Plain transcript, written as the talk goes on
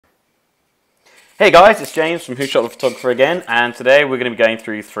Hey guys, it's James from Who Shot the Photographer again, and today we're going to be going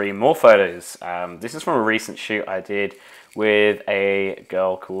through 3 more photos. This is from a recent shoot I did with a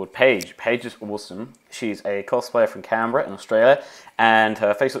girl called Paige. Paige is awesome. She's a cosplayer from Canberra in Australia, and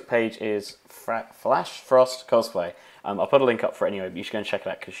her Facebook page is Flash Frost Cosplay. I'll put a link up for it anyway, but you should go and check it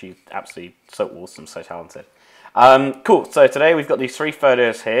out because she's absolutely so awesome, so talented. Cool, so today we've got these 3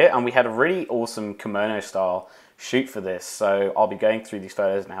 photos here, and we had a really awesome kimono style shoot for this, so I'll be going through these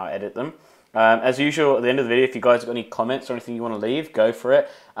photos and how I edit them. As usual, at the end of the video, if you guys have got any comments or anything you want to leave, go for it.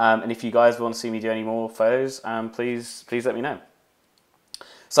 And if you guys want to see me do any more photos, please let me know.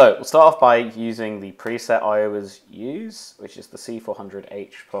 So we'll start off by using the preset I always use, which is the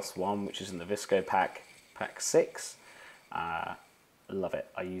C400H+1, which is in the VSCO Pack, Pack 6. Love it.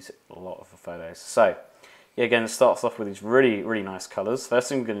 I use it a lot of the photos. So yeah, again, it starts off with these really nice colors. First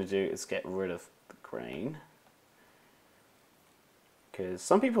thing we're going to do is get rid of the grain, because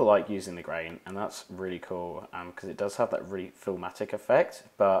some people like using the grain, and that's really cool because it does have that really filmatic effect,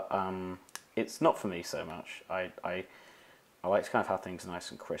 but it's not for me so much. I like to kind of have things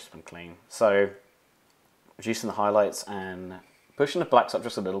nice and crisp and clean. So reducing the highlights and pushing the blacks up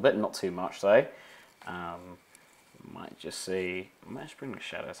just a little bit, not too much though. Might just bring the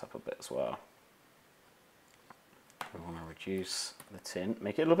shadows up a bit as well. We want to reduce the tint,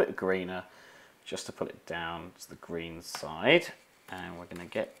 make it a little bit greener, just to put it down to the green side. And we're going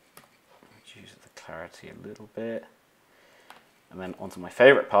to reduce the clarity a little bit. And then onto my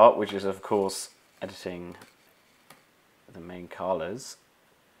favourite part, which is of course editing the main colours.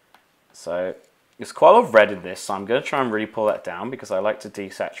 So there's quite a lot of red in this, so I'm going to try and really pull that down because I like to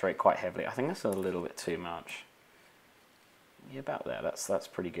desaturate quite heavily. I think that's a little bit too much. Yeah, about there, that's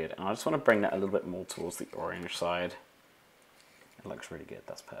pretty good. And I just want to bring that a little bit more towards the orange side. It looks really good,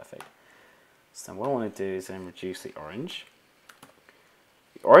 that's perfect. So then what I want to do is then reduce the orange.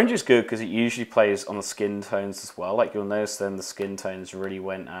 Orange is good because it usually plays on the skin tones as well. Like you'll notice then the skin tones really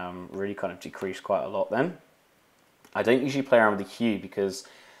went, really kind of decreased quite a lot then. I don't usually play around with the hue because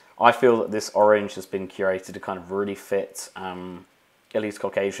I feel that this orange has been curated to kind of really fit at least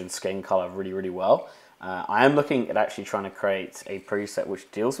Caucasian skin color really well. I am looking at actually trying to create a preset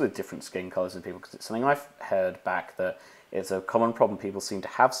which deals with different skin colors in people because it's something I've heard back that it's a common problem people seem to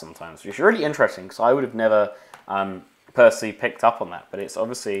have sometimes, which is really interesting because I would have never personally picked up on that, but it's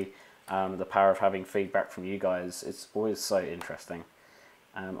obviously the power of having feedback from you guys. It's always so interesting,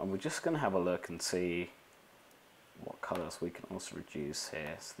 and we're just going to have a look and see what colors we can also reduce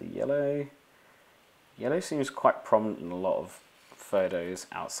here. So the yellow seems quite prominent in a lot of photos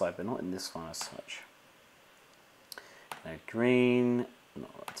outside, but not in this one as such. No green,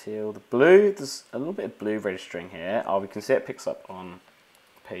 not teal. The blue, there's a little bit of blue registering here. We can see it picks up on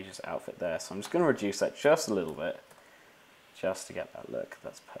Paige's outfit there, so I'm just going to reduce that just a little bit, just to get that look.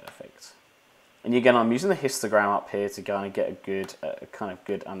 That's perfect. And again, I'm using the histogram up here to kind of get a kind of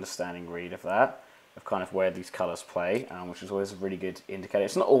good understanding read of that, of kind of where these colors play, which is always a really good indicator.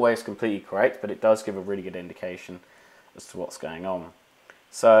 It's not always completely correct, but it does give a really good indication as to what's going on.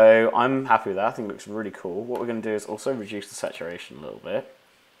 So I'm happy with that. I think it looks really cool. What we're going to do is also reduce the saturation a little bit.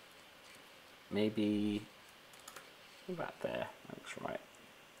 Maybe about there. That looks right.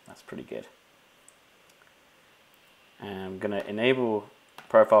 That's pretty good. And I'm going to enable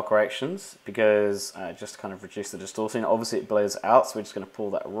profile corrections because just to kind of reduce the distortion. Obviously it blurs out, so we're just going to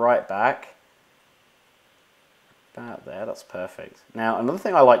pull that right back. About there, that's perfect. Now another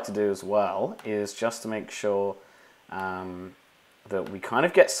thing I like to do as well is just to make sure that we kind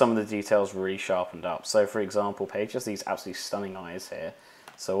of get some of the details really sharpened up. So for example, Paige has these absolutely stunning eyes here.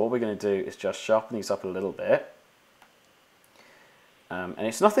 So what we're going to do is just sharpen these up a little bit. And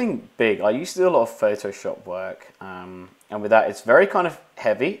it's nothing big. I used to do a lot of Photoshop work, and with that it's very kind of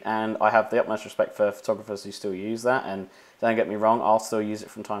heavy, and I have the utmost respect for photographers who still use that, and don't get me wrong, I'll still use it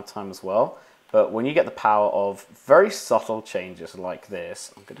from time to time as well. But when you get the power of very subtle changes like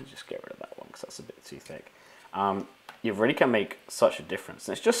this, I'm going to just get rid of that one because that's a bit too thick. You really can make such a difference.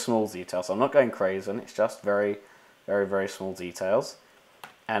 And it's just small details, so I'm not going crazy, and it's just very small details.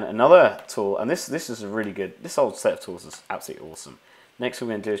 And another tool, and this is a really good, this whole set of tools is absolutely awesome. Next thing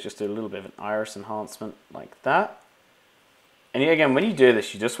we're going to do is just do a little bit of an iris enhancement like that. And again, when you do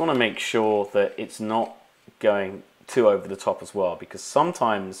this, you just want to make sure that it's not going too over the top as well, because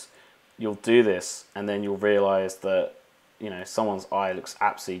sometimes you'll do this and then you'll realize that, you know, someone's eye looks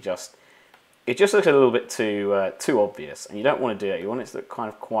absolutely it just looks a little bit too obvious, and you don't want to do that. You want it to look kind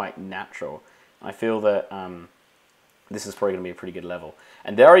of quite natural. I feel that this is probably going to be a pretty good level.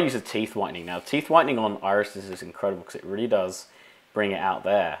 And there I use a teeth whitening. Now, teeth whitening on irises is incredible because it really does bring it out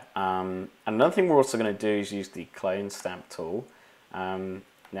there. And another thing we're also going to do is use the clone stamp tool.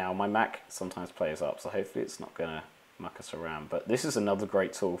 Now my Mac sometimes plays up, so hopefully it's not going to muck us around. But this is another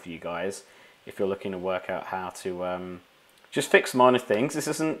great tool for you guys if you're looking to work out how to just fix minor things. This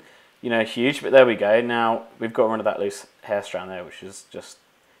isn't, you know, huge, but there we go. Now we've got rid of that loose hair strand there, which is just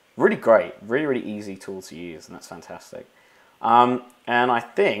really great, really easy tool to use, and that's fantastic. And I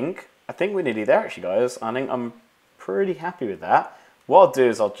think we're nearly there actually, guys. I think I'm pretty happy with that. What I'll do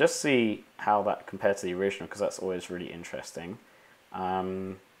is I'll just see how that compared to the original, because that's always really interesting.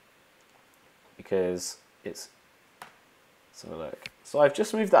 Because let's have a look. So I've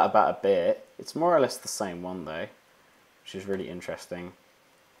just moved that about a bit. It's more or less the same one though, which is really interesting.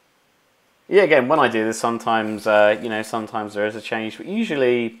 Yeah, again, when I do this, sometimes you know, sometimes there is a change, but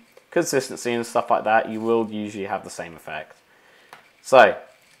usually consistency and stuff like that, you will usually have the same effect. So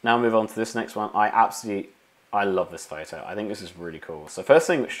now move on to this next one. I love this photo. I think this is really cool. So first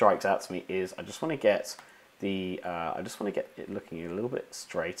thing that strikes out to me is I just want to get it looking a little bit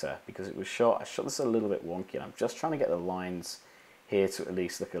straighter, because it was shot. I shot this a little bit wonky, and I'm just trying to get the lines here to at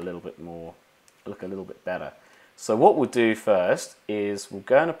least look a little bit better. So what we'll do first is we'll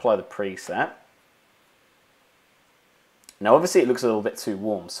go and apply the preset. Now obviously it looks a little bit too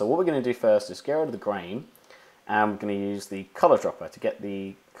warm, so what we're going to do first is get rid of the grain, and we're going to use the color dropper to get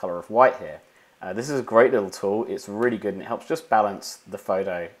the color of white here. This is a great little tool. It's really good, and it helps just balance the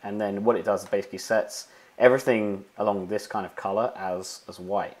photo, and then what it does is basically sets everything along this kind of color as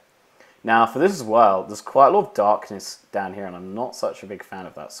white. Now for this as well, there's quite a lot of darkness down here, and I'm not such a big fan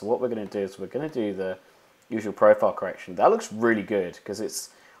of that. So what we're going to do is we're going to do the usual profile correction. That looks really good, because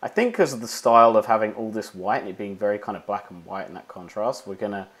I think because of the style of having all this white and it being very kind of black and white and that contrast, we're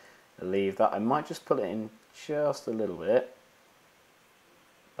going to leave that. I might just put it in just a little bit,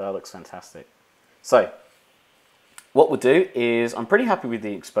 but that looks fantastic. So what we'll do is, I'm pretty happy with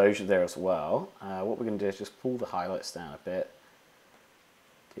the exposure there as well. What we're going to do is just pull the highlights down a bit.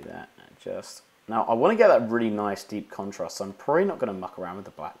 Do that and just... Now I want to get that really nice deep contrast, so I'm probably not going to muck around with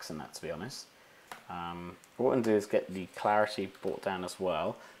the blacks in that, to be honest. What we're going to do is get the clarity brought down as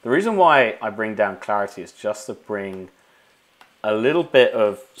well. The reason why I bring down clarity is just to bring a little bit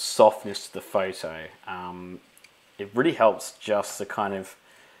of softness to the photo. It really helps just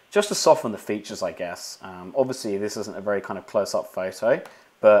to soften the features, I guess. Obviously this isn't a very kind of close-up photo,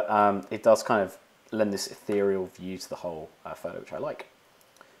 but it does kind of lend this ethereal view to the whole photo, which I like.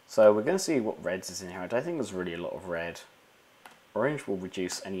 So we're going to see what reds is in here. I don't think there's really a lot of red. Orange will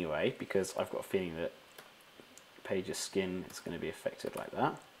reduce anyway, because I've got a feeling that Paige's skin is going to be affected like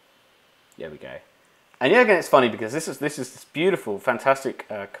that. There we go. And yeah, again, it's funny because this is this beautiful, fantastic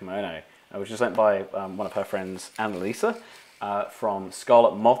kimono, which was sent by one of her friends, Annalisa, from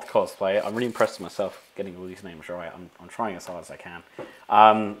Scarlet Moth Cosplay. I'm really impressed with myself getting all these names right. I'm trying as hard as I can.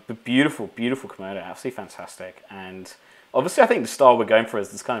 But beautiful, beautiful kimono, absolutely fantastic. And obviously, I think the style we're going for is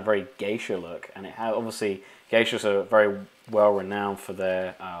this kind of very geisha look, and it has, obviously, geishas are very well renowned for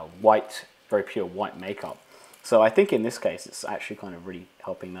their white, very pure white makeup. So I think in this case, it's actually kind of really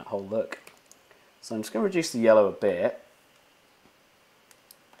helping that whole look. So I'm just going to reduce the yellow a bit.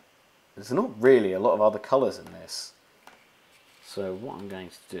 There's not really a lot of other colours in this. So what I'm going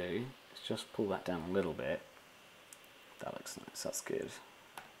to do is just pull that down a little bit. That looks nice, that's good.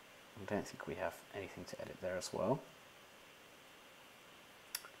 I don't think we have anything to edit there as well.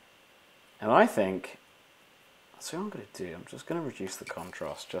 And I think, so what I'm going to do, I'm just going to reduce the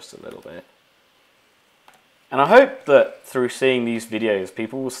contrast just a little bit. And I hope that through seeing these videos,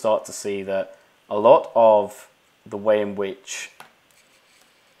 people will start to see that a lot of the way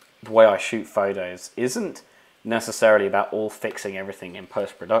I shoot photos isn't necessarily about all fixing everything in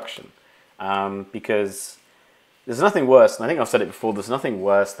post-production. Because there's nothing worse, and I think I've said it before, there's nothing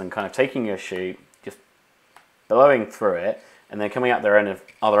worse than kind of taking your shoot, just blowing through it, and then coming out the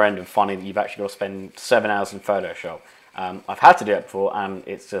other end and finding that you've actually got to spend 7 hours in Photoshop. I've had to do it before, and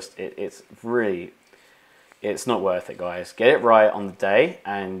it's just, it's really, it's not worth it, guys. Get it right on the day,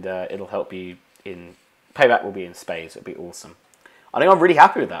 and it'll help you in, payback will be in spades. It'll be awesome. I think I'm really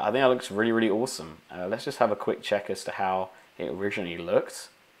happy with that. I think that looks really, really awesome. Let's just have a quick check as to how it originally looked,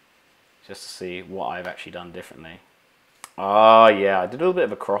 just to see what I've actually done differently. Oh yeah, I did a little bit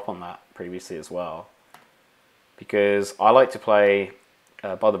of a crop on that previously as well, because I like to play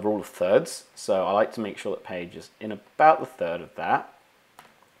by the rule of thirds, so I like to make sure that Paige is in about the third of that.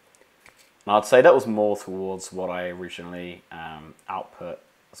 And I'd say that was more towards what I originally output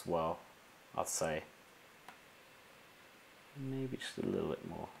as well, I'd say. Maybe just a little bit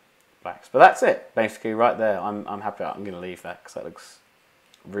more blacks, but that's it basically right there. I'm happy. I'm going to leave that because that looks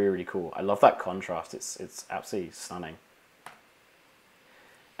really, really cool. I love that contrast. It's absolutely stunning.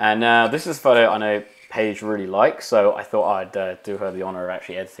 And this is a photo I know Paige really likes, so I thought I'd do her the honor of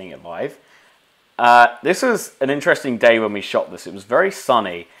actually editing it live. This was an interesting day when we shot this. It was very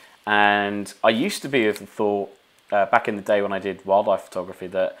sunny, and I used to be of the thought, back in the day when I did wildlife photography,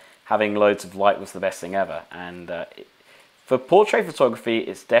 that having loads of light was the best thing ever. And for portrait photography,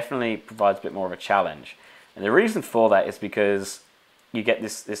 it definitely provides a bit more of a challenge. And the reason for that is because you get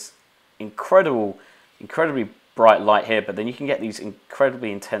this incredibly bright light here, but then you can get these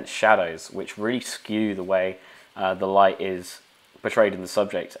incredibly intense shadows, which really skew the way the light is portrayed in the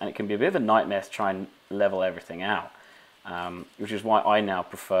subject, and it can be a bit of a nightmare to try and level everything out, which is why I now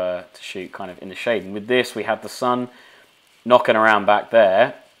prefer to shoot kind of in the shade. And with this, we have the sun knocking around back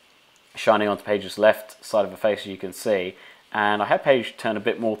there, shining onto Paige's left side of her face, as you can see, and I had Paige turn a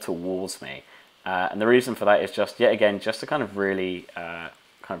bit more towards me, and the reason for that is just, yet again, just to kind of really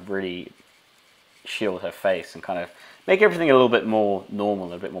shield her face and kind of make everything a little bit more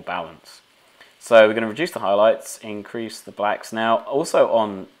normal, a bit more balanced. So we're going to reduce the highlights, increase the blacks. Now, also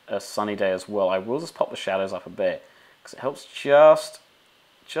on a sunny day as well, I will just pop the shadows up a bit because it helps just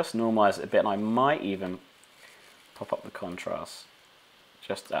normalize it a bit, and I might even pop up the contrast.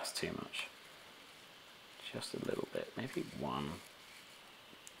 Just, that's too much. Just a little bit, maybe 1.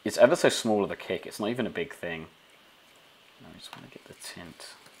 It's ever so small of a kick, it's not even a big thing. I just want to get the tint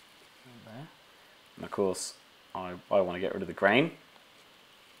there. And of course, I want to get rid of the grain.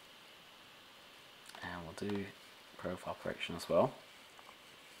 And we'll do profile correction as well.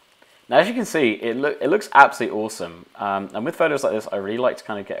 Now, as you can see, it looks absolutely awesome. And with photos like this, I really like to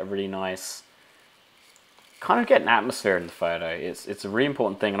kind of get a really nice, kind of get an atmosphere in the photo. It's a really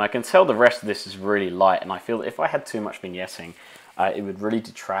important thing, and I can tell the rest of this is really light, and I feel that if I had too much vignetting, it would really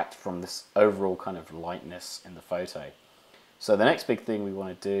detract from this overall kind of lightness in the photo. So the next big thing we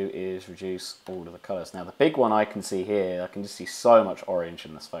want to do is reduce all of the colors. Now, the big one I can see here, I can just see so much orange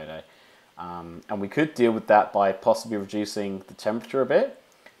in this photo. And we could deal with that by possibly reducing the temperature a bit,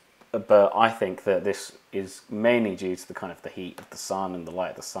 but I think that this is mainly due to the kind of the heat of the sun and the light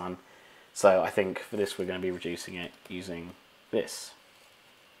of the sun. So I think for this we're going to be reducing it using this.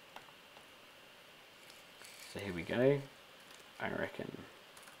 So here we go. I reckon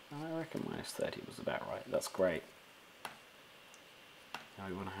minus 30 was about right. That's great. Now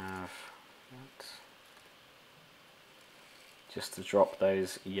we want to have that. Just to drop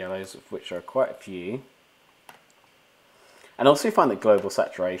those yellows, of which are quite a few. And also you find that global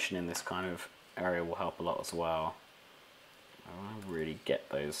saturation in this kind of area will help a lot as well. I want to really get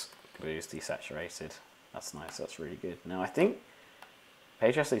those blues desaturated. That's nice, that's really good. Now I think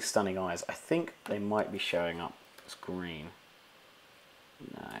Paige has these stunning eyes. I think they might be showing up as green.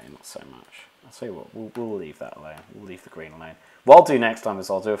 No, not so much. I'll tell you what, we'll leave that alone. We'll leave the green alone. What I'll do next time is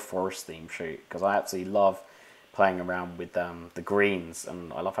I'll do a forest theme shoot, because I absolutely love playing around with the greens,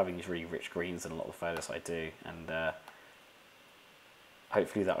 and I love having these really rich greens in a lot of the photos I do, and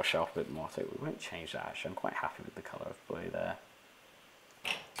hopefully that will show up a bit more. So we won't change that actually, I'm quite happy with the colour of blue there.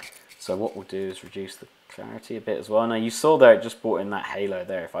 So what we'll do is reduce the clarity a bit as well. Now you saw there it just brought in that halo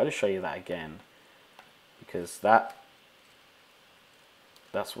there. If I just show you that again, because that's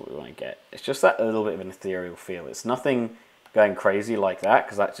what we want to get. It's just that a little bit of an ethereal feel. It's nothing going crazy like that,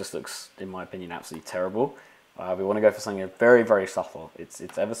 because that just looks, in my opinion, absolutely terrible. We want to go for something very, very subtle. It's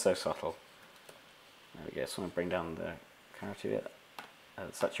ever so subtle. There we go. So I'm going to bring down the clarity a bit,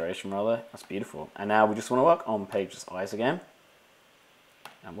 saturation rather. That's beautiful. And now we just want to work on Paige's eyes again.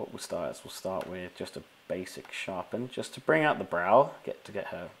 And what we'll start with just a basic sharpen, just to bring out the brow, get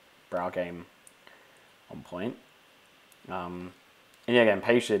her brow game on point. And yeah, again,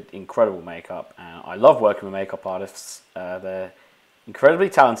 Paige did incredible makeup, and I love working with makeup artists. They're incredibly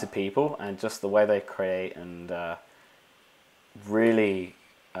talented people, and just the way they create and really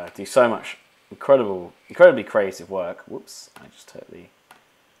do so much incredibly creative work. Whoops, I just totally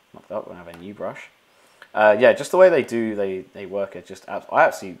knocked up when I have a new brush. Yeah, just the way they work it, just I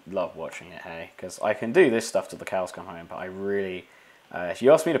absolutely love watching it, hey, because I can do this stuff till the cows come home, but I really, if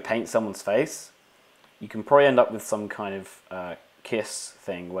you ask me to paint someone's face, you can probably end up with some kind of kiss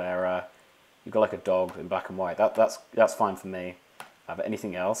thing where you've got like a dog in black and white. That's fine for me. But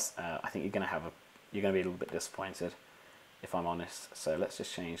anything else, I think you're gonna be a little bit disappointed, if I'm honest. So let's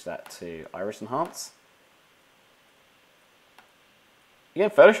just change that to Iris Enhance. Yeah,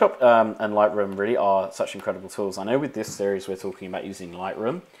 Photoshop and Lightroom really are such incredible tools. I know with this series we're talking about using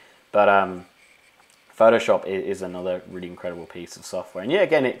Lightroom, but Photoshop is another really incredible piece of software. And yeah,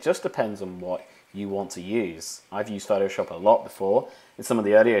 again, it just depends on what you want to use. I've used Photoshop a lot before. In some of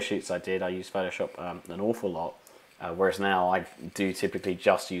the earlier shoots I did, I used Photoshop an awful lot, whereas now I do typically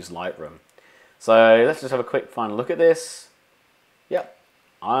just use Lightroom. So let's just have a quick final look at this. Yep,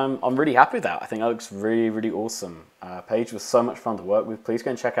 I'm really happy with that. I think that looks really, really awesome. Paige was so much fun to work with. Please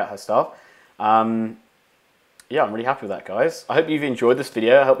go and check out her stuff. Yeah, I'm really happy with that, guys. I hope you've enjoyed this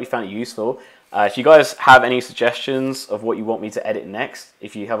video. I hope you found it useful. If you guys have any suggestions of what you want me to edit next,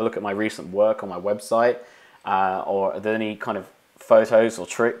 if you have a look at my recent work on my website, or are there any kind of photos or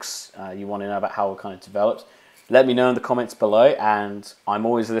tricks you want to know about how it kind of developed, let me know in the comments below, and I'm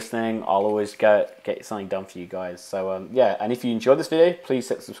always listening. I'll always get something done for you guys. So yeah, and if you enjoyed this video, please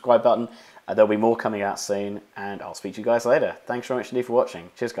hit the subscribe button. There'll be more coming out soon, and I'll speak to you guys later. Thanks very much indeed for watching.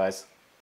 Cheers, guys.